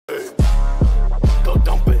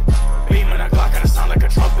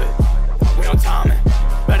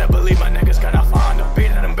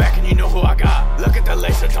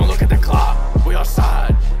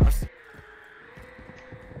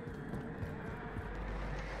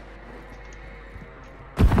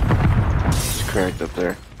cracked up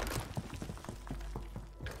there.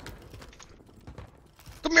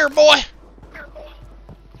 Come here, boy!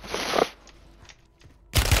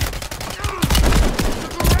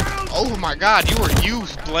 Oh my god, you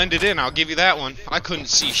blended in, I'll give you that one. I couldn't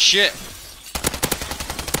see shit.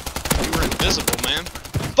 You were invisible, man.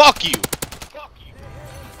 Fuck you!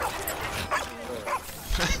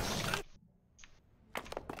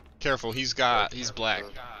 Careful, he's black. He's black.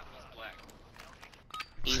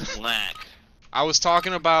 I was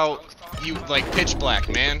talking about you like pitch black,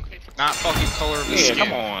 man. Not fucking color of the skin.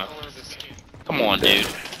 Come on. Come on, dude.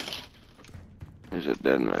 He's a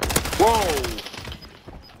dead man. Whoa!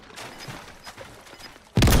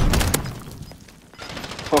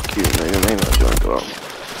 Fuck you, nigga. They not joined up.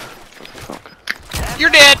 Fuck.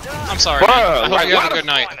 You're dead! I'm sorry. Bro, I hope you have a good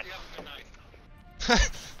night.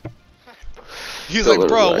 He's like,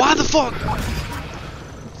 bro, why the fuck?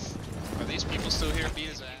 Are these people still here beating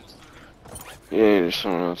his ass? Yeah, there's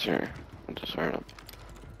someone else here. I just heard him.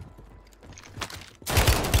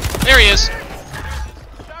 There he is!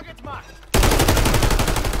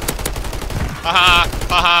 Haha!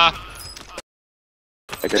 Haha!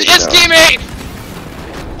 Yes, teammate!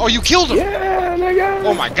 Oh, you killed him! Yeah, nigga!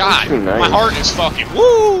 Oh my god! Nice. My heart is fucking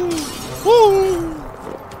woo! Woo!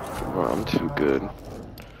 Bro, I'm too good. I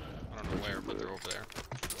don't know where, but they're over there.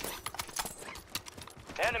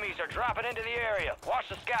 Enemies are dropping into the area. Watch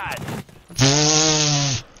the skies.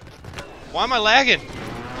 Why am I lagging?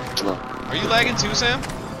 No. Are you lagging too, Sam?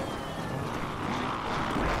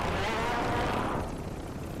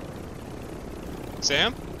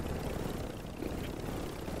 Sam?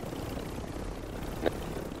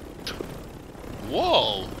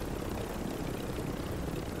 Whoa!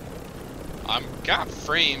 I'm got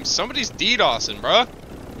frames. Somebody's DDoSing, bruh.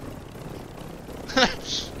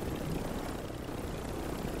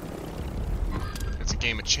 It's a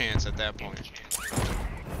game of chance at that point.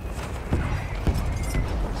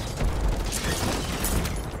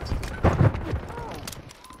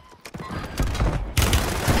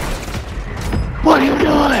 What are you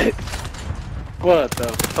doing? What the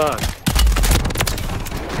fuck?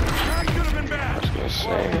 I was gonna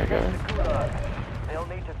say, nigga. They'll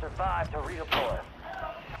need to survive to redeploy.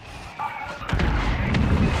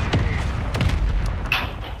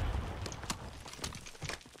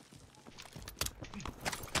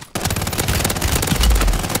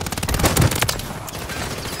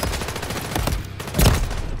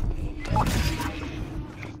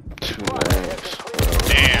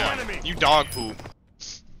 Damn, you dog poop.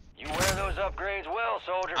 You wear those upgrades well,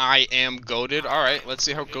 soldier. I am goated. Alright, let's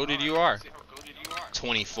see how goated you are.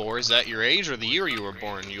 24, is that your age or the year you were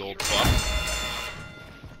born, you old fuck?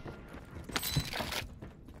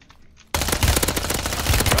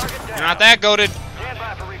 You're not that goated. Stand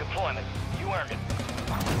by for redeployment. You earned it.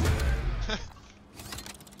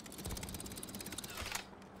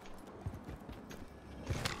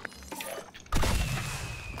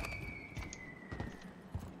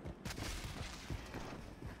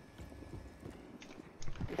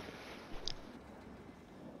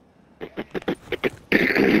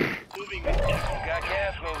 Got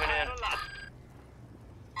gas moving in.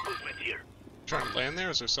 Movement here. Trying to land there,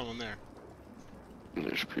 or is there someone there?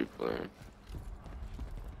 There's people there.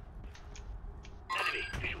 Enemy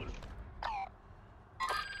visual.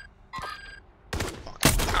 Fuck.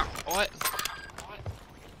 Ow, what?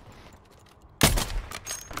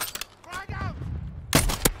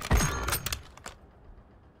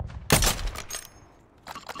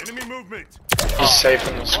 Enemy movement. He's safe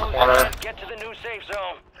in this corner. Get to the new safe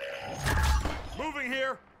zone. Moving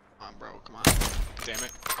here. Come on, bro, come on. Damn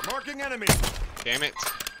it. Marking enemy. Damn it.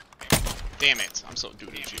 Damn it. I'm so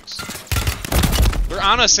duty juice. They're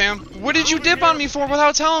on us, Sam. What did you dip on me for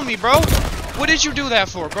without telling me, bro? What did you do that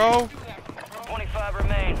for, bro? 25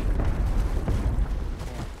 remain.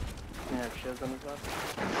 Yeah, shields on his left.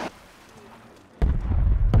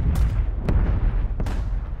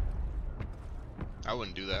 I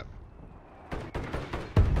wouldn't do that.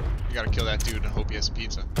 You gotta kill that dude and hope he has a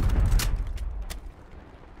pizza.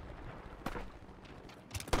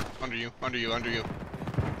 Under you, under you, under you.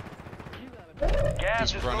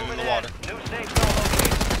 Gas Just is running in moving the water. New safe zone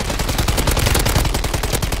located.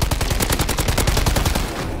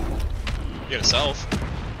 Get a self.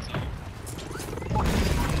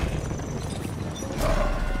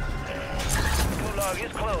 Gulag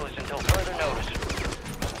is closed until further notice.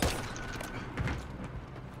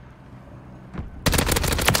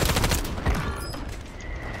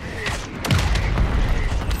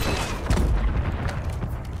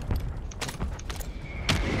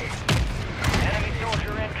 Enemy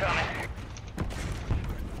soldier incoming.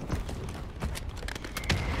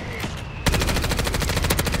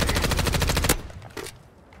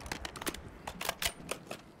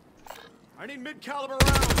 big caliber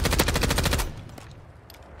rounds.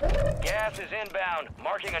 Gas is inbound,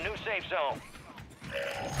 marking a new safe zone.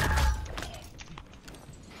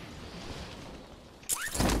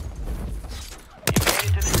 You made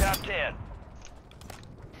it to the top 10.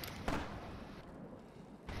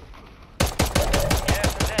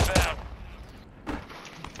 Gas is inbound.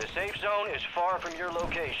 The safe zone is far from your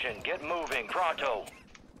location. Get moving, pronto.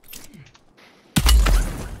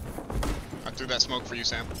 I threw that smoke for you,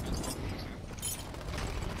 Sam.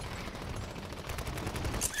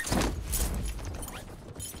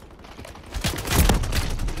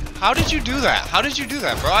 How did you do that? How did you do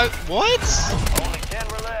that, bro? What? Only 10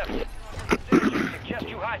 were left. Suggest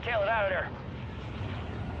you hightail it out of there.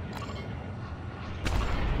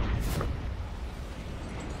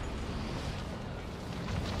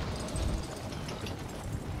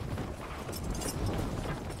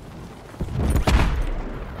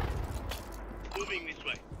 Moving this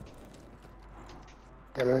way.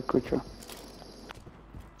 Ya lo escucho.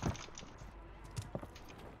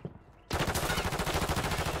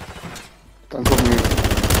 Están conmigo.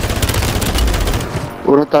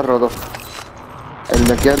 Uno está roto. El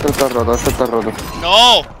de aquí adentro está roto, este está roto. No!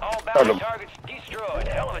 All bounty targets destroyed.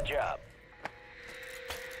 Hell of a job.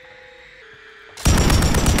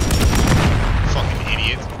 Fucking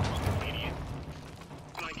idiot.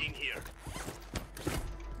 Flanking here.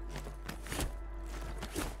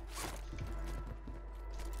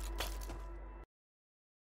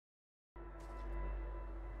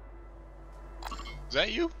 Is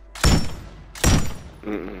that you?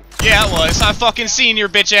 Mm-mm. Yeah, it was. I fucking seen your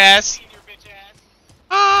bitch ass.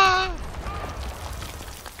 Ah!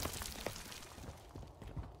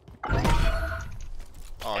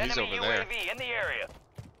 Oh, he's Enemy over there. UAV in the area.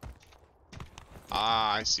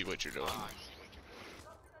 Ah, I see what you're doing.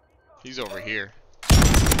 He's over here.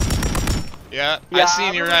 Yeah, I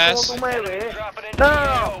seen your ass. ¿Cómo tú me ves? Drop it into No, the no,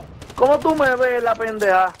 AO. no. ¿Cómo tú me ves, la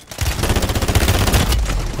pendeja?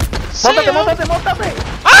 Sam! ¡Móntate, móntate, móntate!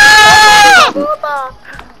 Ah! ¡Puta!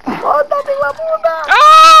 ¡Móntate, la puta!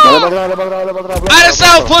 Ah! Dale para atrás, dale para atrás, dale para atrás. Out of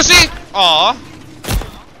south, pussy! Aw.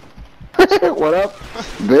 What up,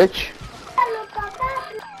 bitch?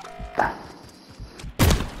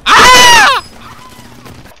 Ah!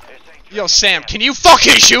 Yo, Sam, can you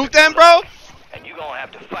fucking shoot them, bro? And you gonna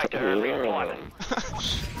have to fight to earn redeployment.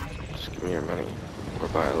 Just give me your money. Or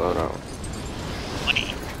buy a loadout.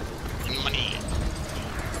 Money. Money.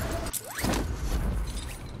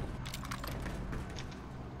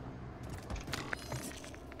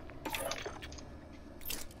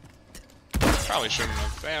 Probably shouldn't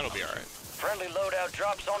have. That'll be alright. Friendly loadout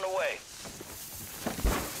drops on the way.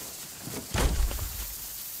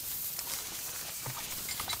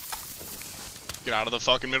 Get out of the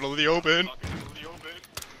fucking middle of the open.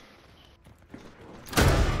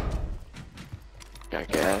 Got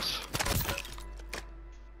gas.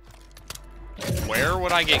 Where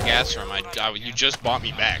would I get gas from? You just bought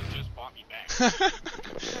me back.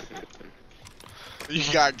 You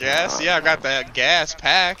got gas? Yeah, I got that gas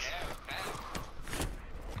pack.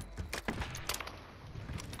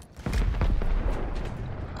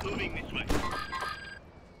 Moving this way.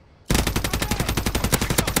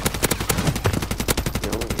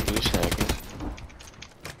 Yo, he's hacking.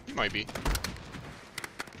 You might be.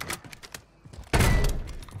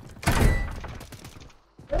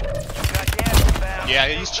 Got gas inbound. Yeah,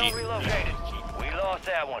 he's Safe zone cheating. relocated. We lost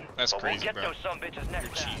that one. That's but crazy, we'll get bro. those sumbitches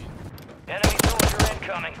next time. Enemy soldier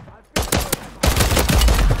incoming.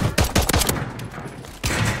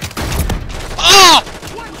 Oh!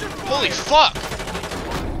 Holy fuck!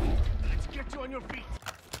 Let's get you on your feet.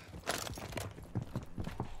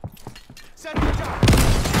 Set it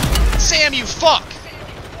down. Sam, you fuck!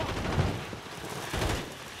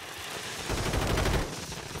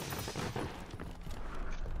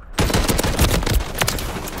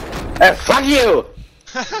 Hey, fuck you!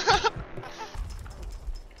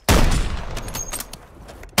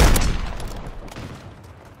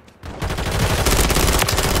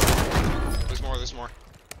 There's more, there's more.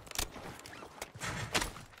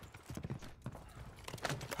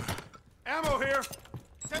 Ammo here.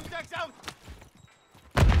 Semtex out.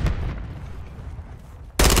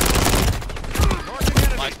 Marking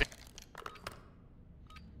enemy. My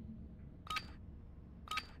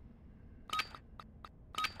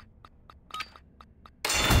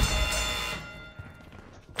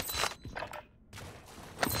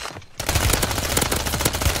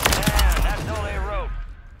And that's all they wrote.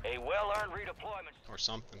 A well-earned redeployment. or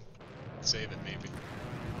something. Save it, maybe.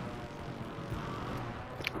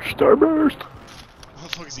 Starburst.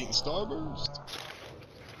 What the fuck is eating Starburst?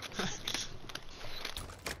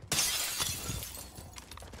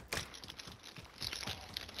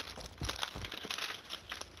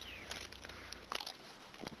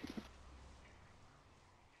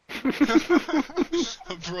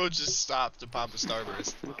 Bro just stopped to pop a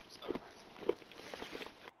Starburst.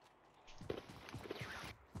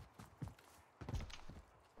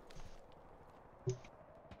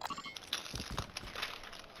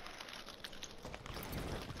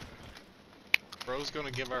 Bro's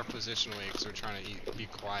gonna give our position away because we're trying to be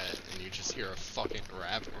quiet, and you just hear a fucking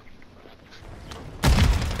rapper.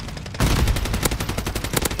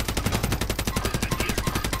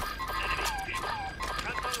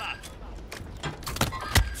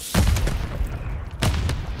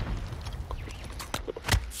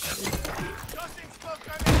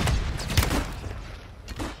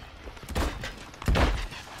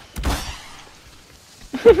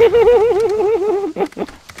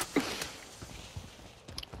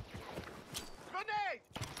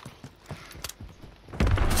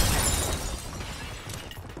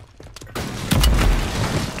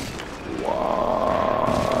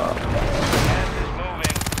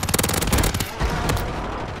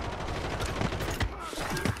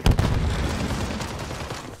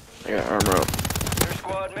 I got armor up. Your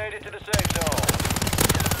squad made it to the safe zone.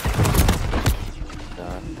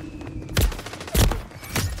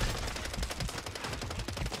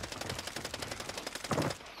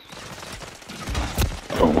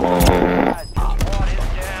 Squad is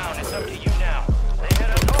down. It's up to you now. They hit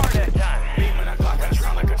us hard that time.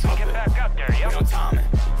 Get back up there, yep.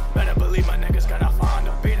 Better believe my niggas gonna find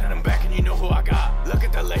them. Beating them back and you know who I got. Look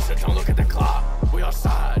at the laser, don't look at the clock. We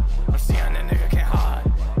outside. I'm seeing that nigga can't hide.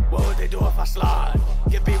 What would they do if I slide?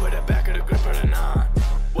 Get beat with the back of the grip of the 9.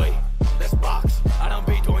 Wait, let's box. I don't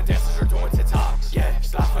be doing dances or doing TikToks. Yeah,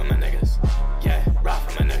 slide for my niggas. Yeah, ride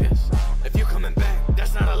for my niggas. If you coming back,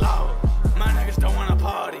 that's not allowed. My niggas don't wanna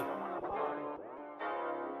party.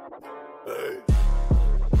 Hey,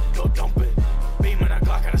 go dump it. Beam in a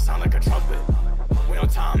Glock, gotta sound like a trumpet. We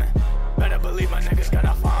don't time it.